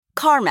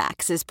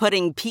CarMax is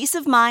putting peace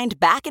of mind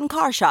back in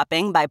car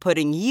shopping by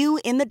putting you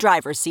in the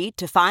driver's seat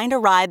to find a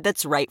ride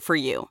that's right for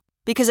you.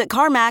 Because at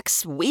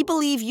CarMax, we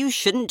believe you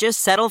shouldn't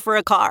just settle for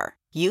a car.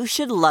 You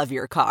should love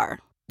your car.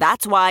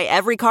 That's why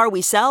every car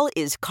we sell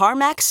is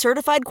CarMax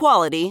certified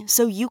quality,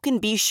 so you can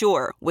be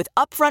sure with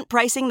upfront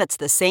pricing that's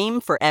the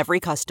same for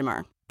every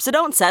customer. So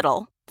don't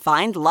settle.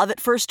 Find love at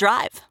first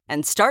drive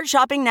and start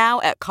shopping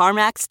now at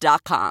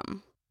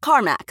CarMax.com.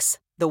 CarMax,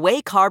 the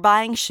way car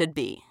buying should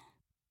be.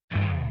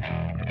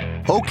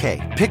 Okay,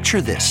 picture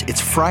this.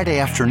 It's Friday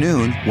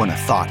afternoon when a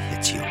thought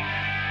hits you.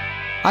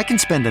 I can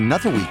spend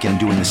another weekend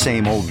doing the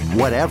same old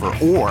whatever,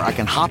 or I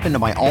can hop into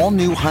my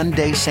all-new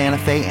Hyundai Santa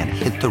Fe and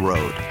hit the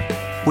road.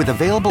 With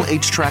available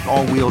H-Track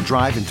all-wheel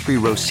drive and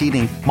 3-row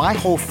seating, my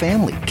whole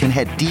family can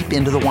head deep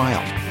into the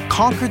wild.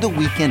 Conquer the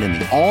weekend in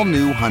the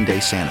all-new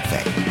Hyundai Santa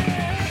Fe.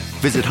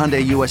 Visit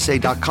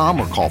HyundaiUSA.com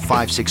or call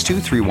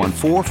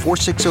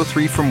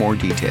 562-314-4603 for more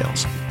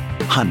details.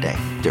 Hyundai,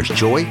 there's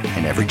joy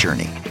in every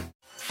journey.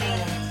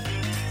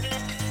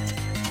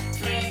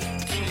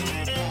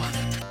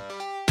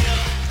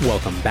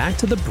 Welcome back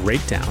to The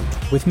Breakdown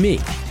with me,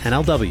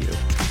 NLW.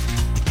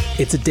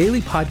 It's a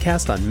daily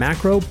podcast on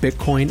macro,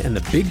 Bitcoin, and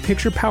the big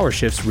picture power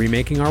shifts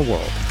remaking our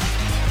world.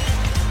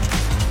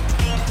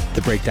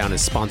 The Breakdown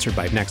is sponsored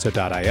by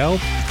Nexo.io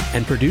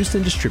and produced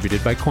and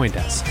distributed by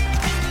CoinDesk.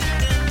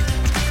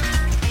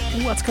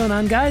 What's going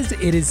on, guys?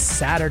 It is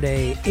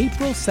Saturday,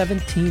 April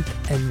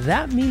 17th, and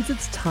that means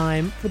it's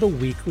time for the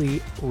weekly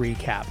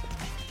recap.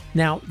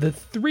 Now, the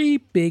three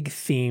big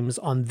themes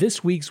on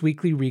this week's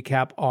weekly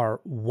recap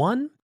are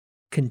 1,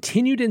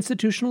 continued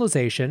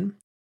institutionalization,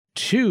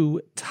 2,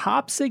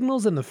 top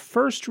signals and the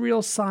first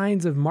real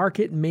signs of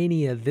market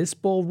mania this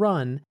bull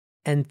run,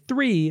 and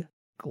 3,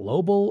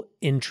 global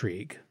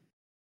intrigue.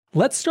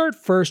 Let's start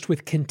first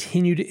with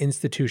continued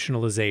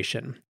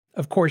institutionalization.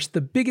 Of course, the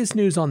biggest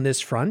news on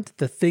this front,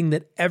 the thing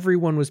that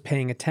everyone was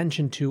paying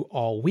attention to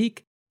all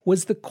week,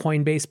 was the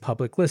Coinbase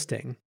public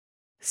listing.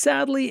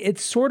 Sadly, it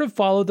sort of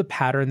followed the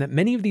pattern that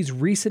many of these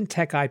recent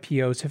tech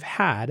IPOs have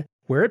had,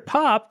 where it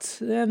popped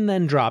and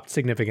then dropped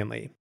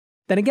significantly.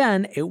 Then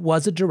again, it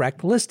was a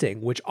direct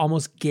listing, which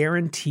almost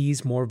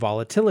guarantees more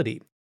volatility.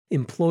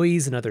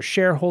 Employees and other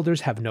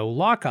shareholders have no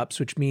lockups,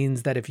 which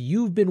means that if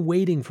you've been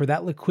waiting for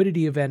that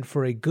liquidity event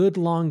for a good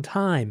long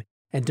time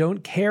and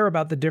don't care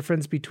about the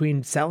difference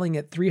between selling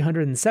at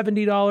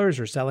 $370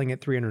 or selling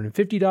at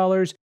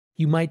 $350,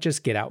 you might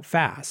just get out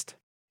fast.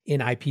 In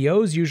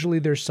IPOs, usually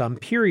there's some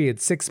period,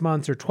 6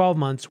 months or 12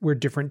 months, where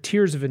different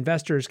tiers of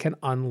investors can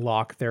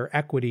unlock their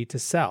equity to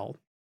sell.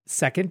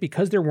 Second,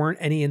 because there weren't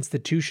any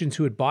institutions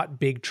who had bought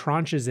big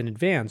tranches in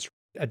advance,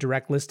 a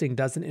direct listing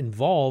doesn't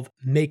involve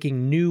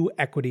making new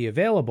equity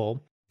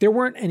available, there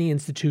weren't any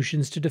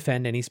institutions to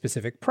defend any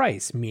specific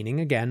price, meaning,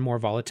 again, more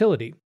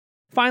volatility.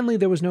 Finally,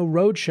 there was no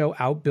roadshow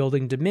out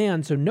building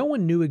demand, so no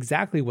one knew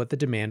exactly what the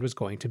demand was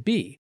going to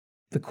be.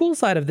 The cool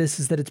side of this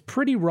is that it's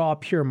pretty raw,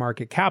 pure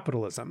market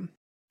capitalism.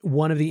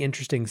 One of the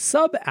interesting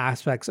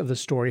sub-aspects of the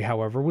story,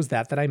 however, was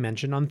that I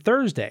mentioned on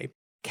Thursday.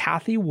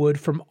 Cathie Wood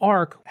from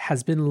ARK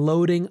has been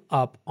loading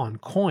up on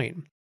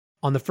Coin.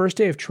 On the first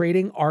day of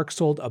trading, ARK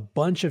sold a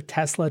bunch of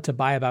Tesla to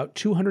buy about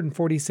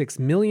 $246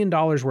 million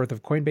worth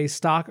of Coinbase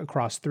stock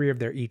across 3 of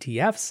their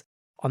ETFs.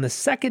 On the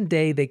second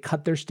day, they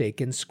cut their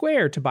stake in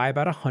Square to buy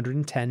about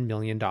 $110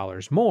 million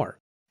more.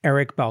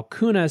 Eric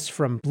Balchunas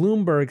from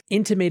Bloomberg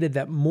intimated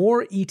that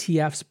more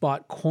ETFs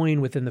bought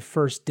Coin within the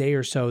first day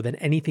or so than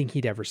anything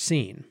he'd ever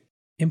seen.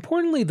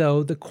 Importantly,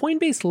 though, the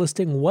Coinbase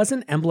listing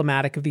wasn't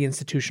emblematic of the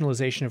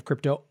institutionalization of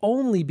crypto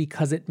only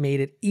because it made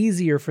it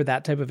easier for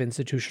that type of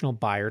institutional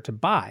buyer to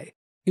buy.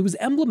 It was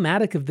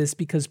emblematic of this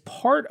because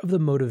part of the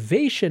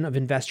motivation of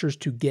investors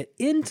to get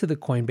into the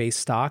Coinbase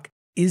stock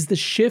is the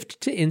shift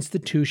to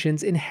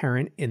institutions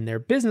inherent in their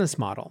business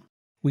model.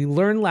 We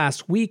learned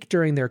last week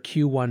during their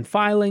Q1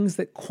 filings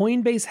that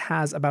Coinbase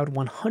has about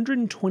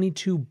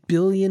 $122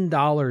 billion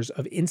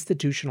of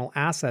institutional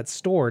assets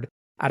stored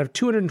out of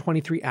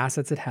 223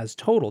 assets it has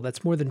total.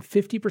 That's more than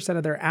 50%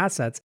 of their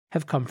assets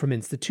have come from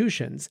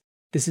institutions.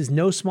 This is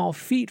no small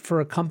feat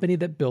for a company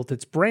that built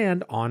its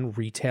brand on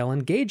retail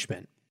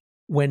engagement.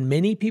 When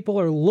many people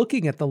are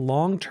looking at the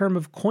long term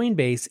of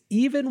Coinbase,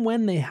 even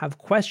when they have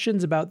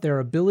questions about their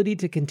ability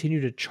to continue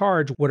to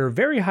charge what are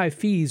very high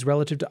fees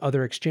relative to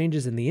other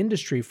exchanges in the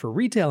industry, for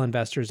retail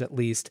investors at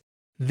least,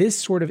 this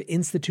sort of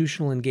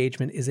institutional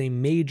engagement is a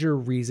major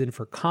reason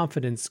for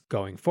confidence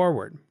going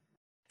forward.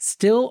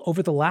 Still,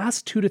 over the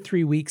last 2 to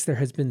 3 weeks, there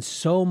has been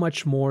so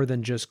much more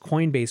than just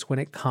Coinbase when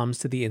it comes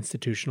to the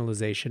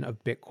institutionalization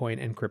of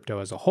Bitcoin and crypto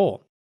as a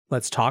whole.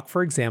 Let's talk,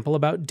 for example,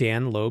 about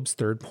Dan Loeb's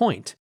Third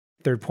Point.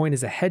 Third Point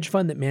is a hedge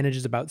fund that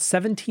manages about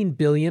 $17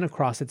 billion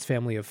across its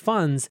family of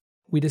funds.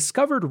 We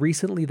discovered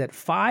recently that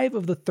 5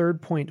 of the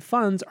Third Point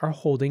funds are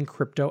holding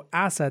crypto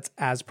assets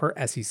as per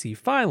SEC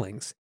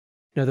filings.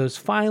 Now, those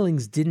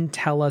filings didn't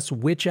tell us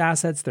which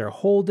assets they're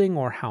holding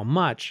or how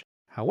much.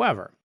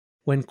 However,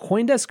 when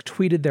CoinDesk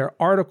tweeted their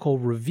article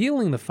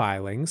revealing the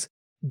filings,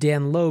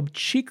 Dan Loeb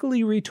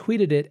cheekily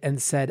retweeted it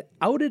and said,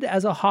 "Outed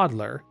as a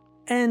hodler,"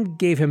 and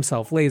gave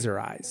himself laser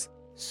eyes.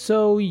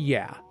 So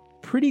yeah,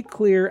 pretty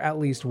clear at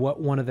least what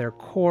one of their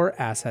core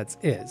assets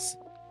is.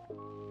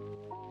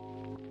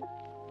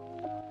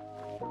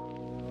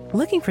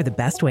 Looking for the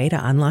best way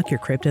to unlock your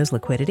crypto's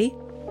liquidity?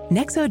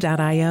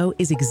 Nexo.io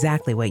is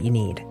exactly what you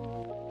need.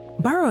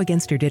 Borrow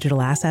against your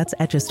digital assets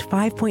at just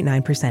 5.9%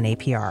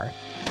 APR.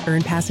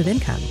 Earn passive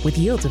income with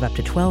yields of up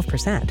to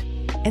 12%.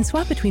 And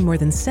swap between more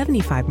than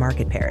 75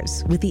 market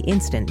pairs with the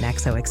instant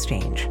Nexo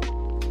exchange.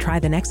 Try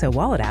the Nexo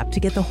Wallet app to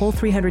get the whole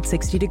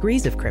 360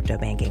 degrees of crypto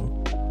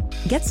banking.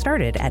 Get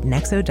started at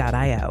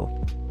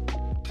Nexo.io.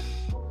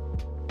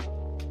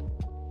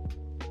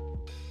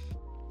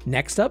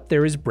 Next up,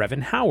 there is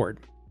Brevan Howard.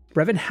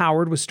 Brevan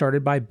Howard was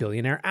started by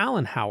billionaire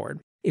Alan Howard.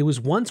 It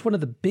was once one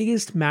of the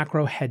biggest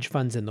macro hedge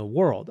funds in the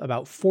world,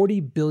 about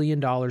 $40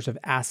 billion of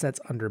assets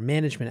under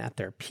management at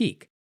their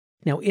peak.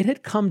 Now, it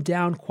had come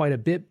down quite a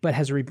bit, but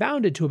has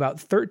rebounded to about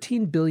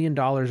 $13 billion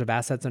of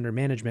assets under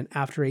management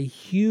after a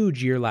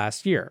huge year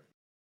last year.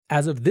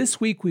 As of this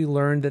week, we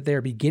learned that they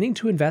are beginning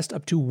to invest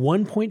up to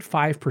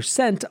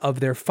 1.5% of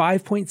their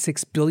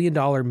 $5.6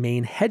 billion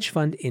main hedge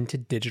fund into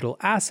digital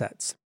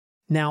assets.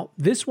 Now,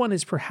 this one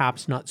is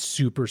perhaps not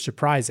super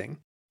surprising.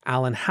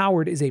 Alan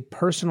Howard is a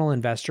personal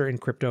investor in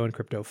crypto and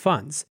crypto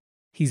funds.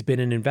 He's been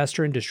an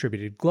investor in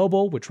Distributed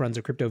Global, which runs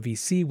a crypto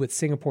VC with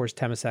Singapore's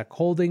Temasek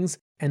Holdings,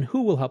 and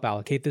who will help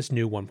allocate this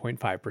new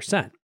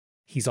 1.5%.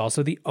 He's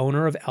also the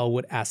owner of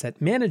Elwood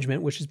Asset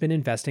Management, which has been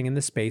investing in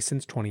the space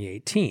since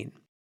 2018.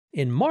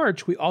 In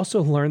March, we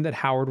also learned that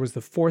Howard was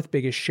the fourth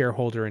biggest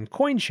shareholder in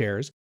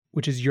CoinShares,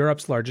 which is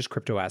Europe's largest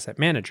crypto asset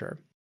manager.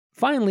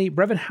 Finally,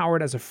 Brevan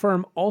Howard as a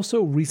firm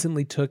also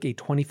recently took a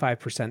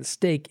 25%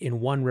 stake in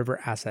One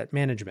River Asset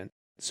Management.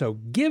 So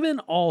given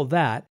all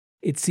that,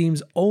 it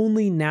seems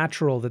only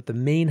natural that the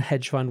main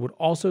hedge fund would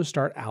also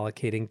start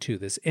allocating to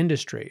this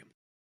industry.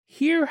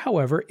 Here,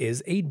 however,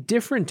 is a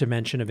different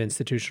dimension of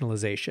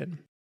institutionalization.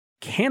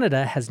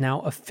 Canada has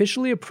now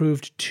officially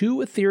approved 2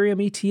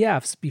 Ethereum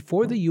ETFs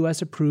before the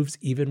US approves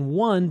even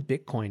one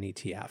Bitcoin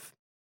ETF.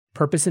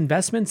 Purpose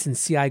Investments and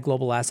CI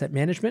Global Asset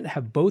Management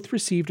have both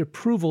received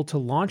approval to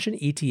launch an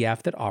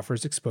ETF that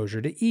offers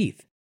exposure to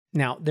ETH.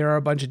 Now, there are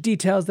a bunch of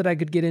details that I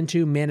could get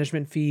into,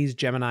 management fees,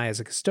 Gemini as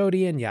a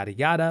custodian, yada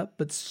yada,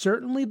 but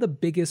certainly the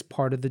biggest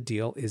part of the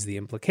deal is the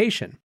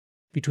implication.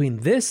 Between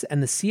this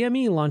and the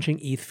CME launching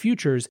ETH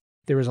futures,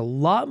 there is a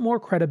lot more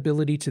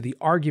credibility to the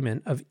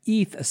argument of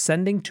ETH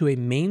ascending to a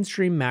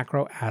mainstream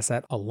macro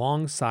asset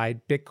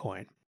alongside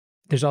Bitcoin.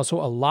 There's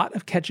also a lot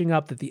of catching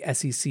up that the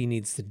SEC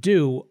needs to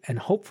do, and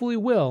hopefully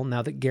will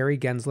now that Gary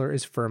Gensler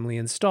is firmly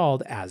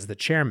installed as the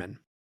chairman.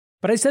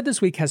 But I said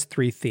this week has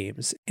 3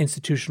 themes.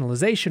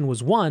 Institutionalization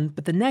was one,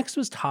 but the next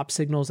was top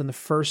signals and the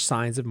first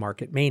signs of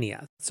market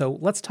mania. So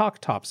let's talk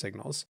top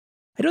signals.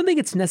 I don't think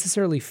it's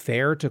necessarily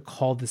fair to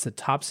call this a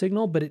top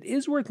signal, but it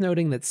is worth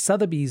noting that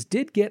Sotheby's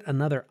did get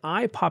another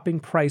eye-popping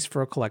price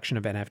for a collection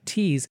of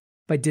NFTs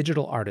by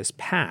digital artist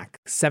Pack,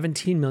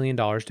 $17 million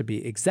to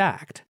be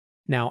exact.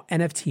 Now,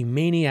 NFT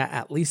mania,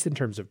 at least in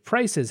terms of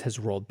prices, has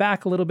rolled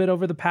back a little bit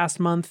over the past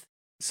month.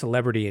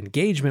 Celebrity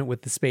engagement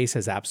with the space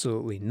has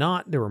absolutely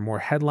not. There were more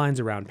headlines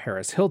around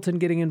Paris Hilton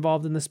getting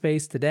involved in the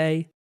space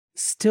today.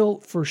 Still,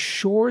 for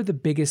sure, the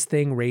biggest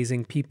thing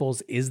raising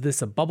people's "is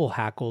this a bubble"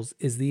 hackles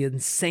is the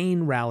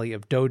insane rally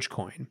of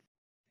Dogecoin.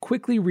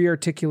 Quickly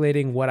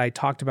re-articulating what I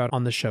talked about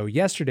on the show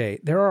yesterday,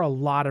 there are a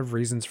lot of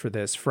reasons for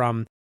this,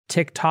 from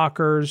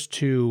TikTokers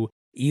to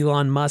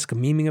Elon Musk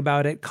memeing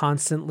about it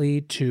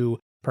constantly, to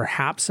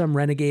perhaps some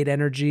renegade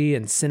energy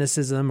and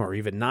cynicism or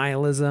even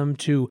nihilism,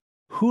 to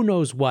who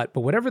knows what. But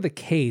whatever the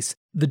case,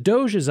 the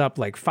Doge is up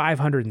like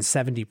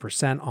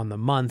 570% on the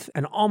month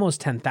and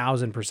almost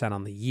 10,000%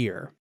 on the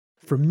year.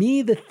 For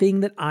me, the thing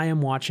that I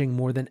am watching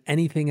more than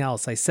anything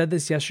else, I said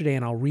this yesterday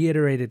and I'll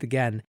reiterate it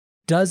again,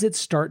 does it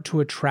start to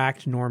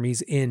attract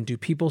normies in? Do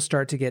people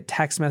start to get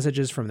text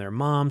messages from their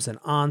moms and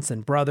aunts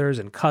and brothers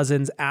and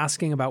cousins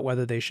asking about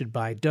whether they should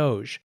buy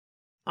Doge?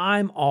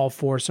 I'm all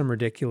for some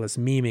ridiculous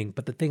memeing,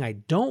 but the thing I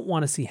don't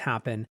want to see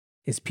happen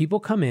is people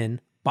come in,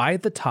 buy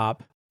at the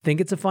top,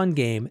 think it's a fun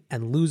game,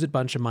 and lose a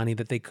bunch of money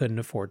that they couldn't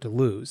afford to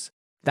lose.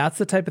 That's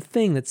the type of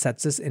thing that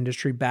sets this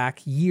industry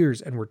back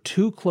years, and we're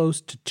too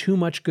close to too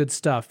much good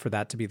stuff for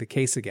that to be the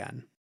case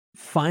again.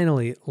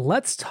 Finally,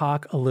 let's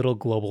talk a little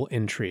global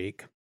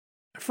intrigue.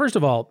 First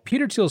of all,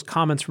 Peter Thiel's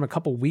comments from a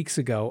couple weeks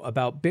ago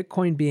about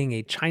Bitcoin being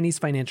a Chinese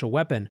financial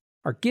weapon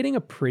are getting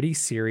a pretty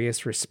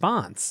serious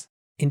response.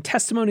 In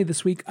testimony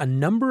this week, a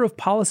number of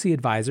policy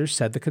advisors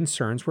said the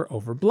concerns were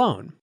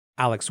overblown.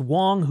 Alex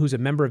Wong, who's a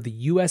member of the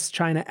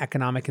U.S.-China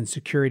Economic and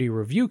Security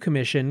Review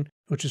Commission,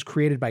 which was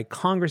created by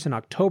Congress in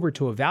October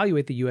to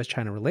evaluate the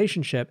U.S.-China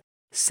relationship,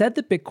 said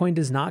that Bitcoin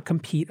does not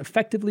compete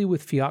effectively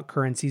with fiat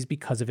currencies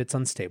because of its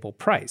unstable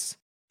price.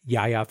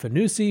 Yahya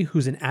Fanusi,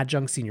 who's an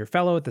adjunct senior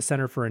fellow at the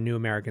Center for a New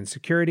American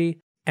Security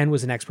and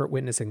was an expert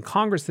witness in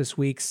Congress this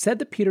week, said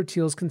that Peter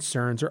Thiel's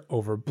concerns are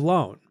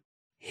overblown.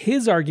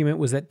 His argument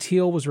was that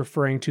Thiel was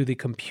referring to the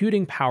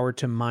computing power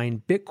to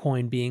mine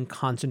Bitcoin being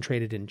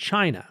concentrated in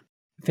China.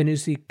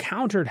 Fannouzi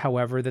countered,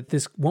 however, that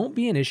this won't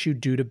be an issue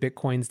due to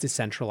Bitcoin's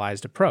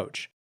decentralized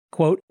approach.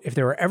 Quote, if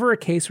there were ever a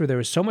case where there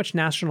was so much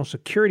national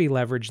security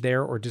leverage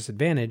there or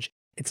disadvantage,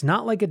 it's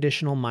not like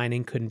additional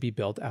mining couldn't be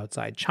built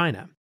outside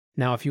China.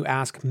 Now, if you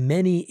ask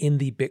many in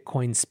the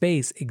Bitcoin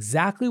space,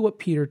 exactly what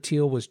Peter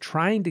Thiel was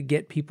trying to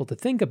get people to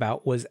think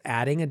about was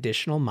adding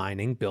additional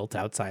mining built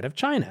outside of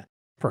China,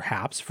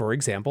 perhaps, for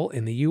example,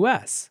 in the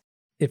US.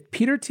 If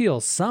Peter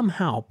Thiel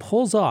somehow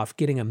pulls off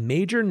getting a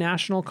major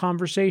national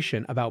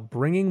conversation about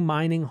bringing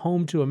mining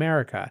home to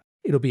America,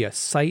 it'll be a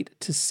sight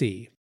to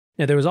see.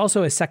 Now, there was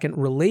also a second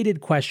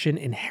related question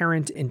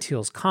inherent in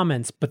Thiel's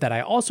comments, but that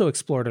I also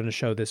explored on a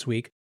show this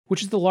week,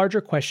 which is the larger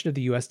question of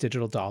the US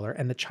digital dollar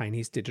and the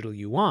Chinese digital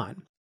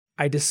yuan.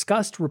 I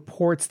discussed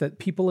reports that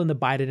people in the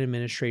Biden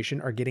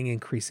administration are getting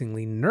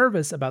increasingly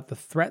nervous about the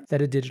threat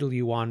that a digital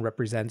yuan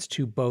represents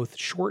to both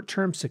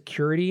short-term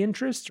security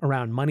interests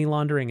around money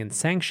laundering and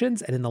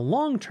sanctions, and in the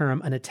long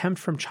term, an attempt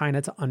from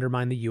China to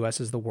undermine the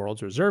US as the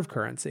world's reserve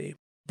currency.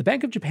 The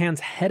Bank of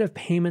Japan's head of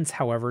payments,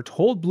 however,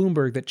 told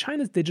Bloomberg that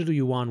China's digital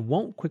yuan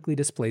won't quickly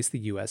displace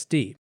the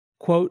USD.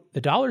 Quote,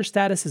 the dollar's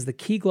status as the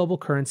key global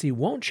currency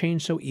won't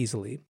change so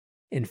easily.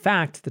 In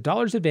fact, the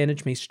dollar's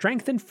advantage may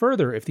strengthen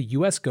further if the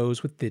US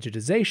goes with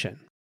digitization.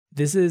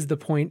 This is the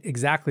point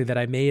exactly that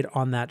I made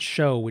on that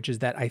show, which is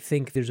that I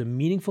think there's a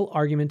meaningful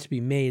argument to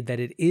be made that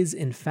it is,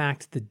 in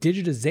fact, the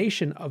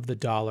digitization of the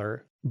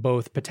dollar,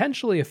 both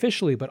potentially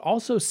officially, but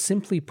also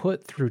simply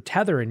put through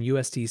Tether and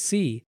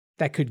USDC,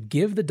 that could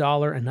give the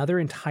dollar another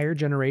entire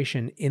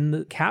generation in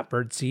the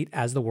catbird seat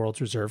as the world's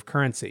reserve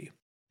currency.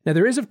 Now,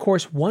 there is, of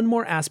course, one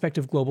more aspect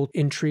of global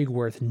intrigue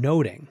worth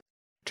noting.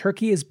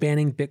 Turkey is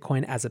banning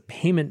Bitcoin as a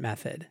payment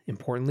method.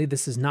 Importantly,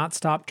 this does not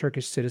stop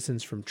Turkish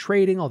citizens from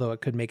trading, although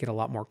it could make it a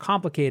lot more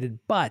complicated,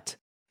 but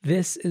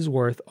this is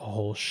worth a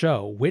whole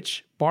show,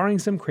 which, barring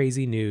some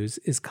crazy news,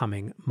 is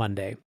coming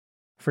Monday.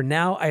 For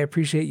now, I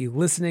appreciate you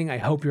listening. I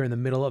hope you're in the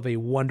middle of a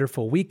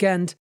wonderful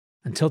weekend.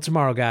 Until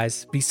tomorrow,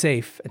 guys, be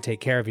safe and take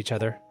care of each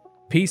other.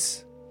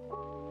 Peace.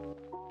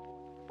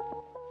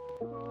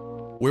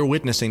 We're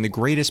witnessing the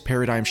greatest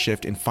paradigm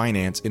shift in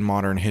finance in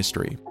modern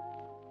history.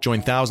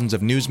 Join thousands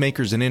of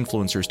newsmakers and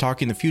influencers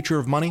talking the future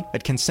of money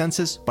at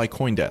Consensus by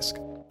CoinDesk,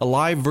 a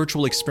live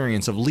virtual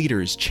experience of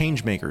leaders,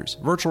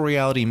 changemakers, virtual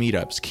reality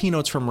meetups,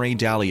 keynotes from Ray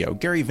Dalio,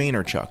 Gary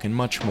Vaynerchuk, and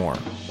much more.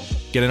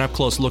 Get an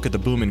up-close look at the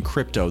boom in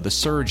crypto, the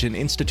surge in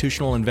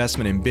institutional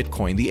investment in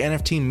Bitcoin, the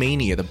NFT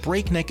mania, the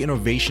breakneck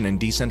innovation in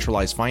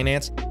decentralized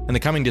finance, and the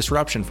coming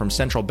disruption from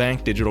central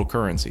bank digital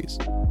currencies.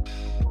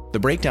 The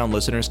Breakdown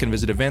listeners can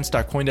visit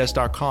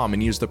events.coindesk.com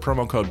and use the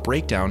promo code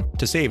BREAKDOWN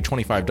to save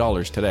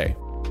 $25 today.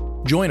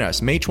 Join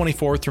us May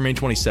 24th through May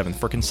 27th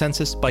for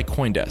Consensus by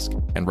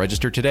CoinDesk, and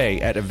register today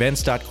at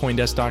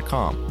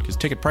events.coindesk.com because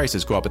ticket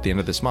prices go up at the end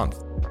of this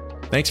month.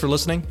 Thanks for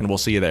listening, and we'll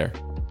see you there.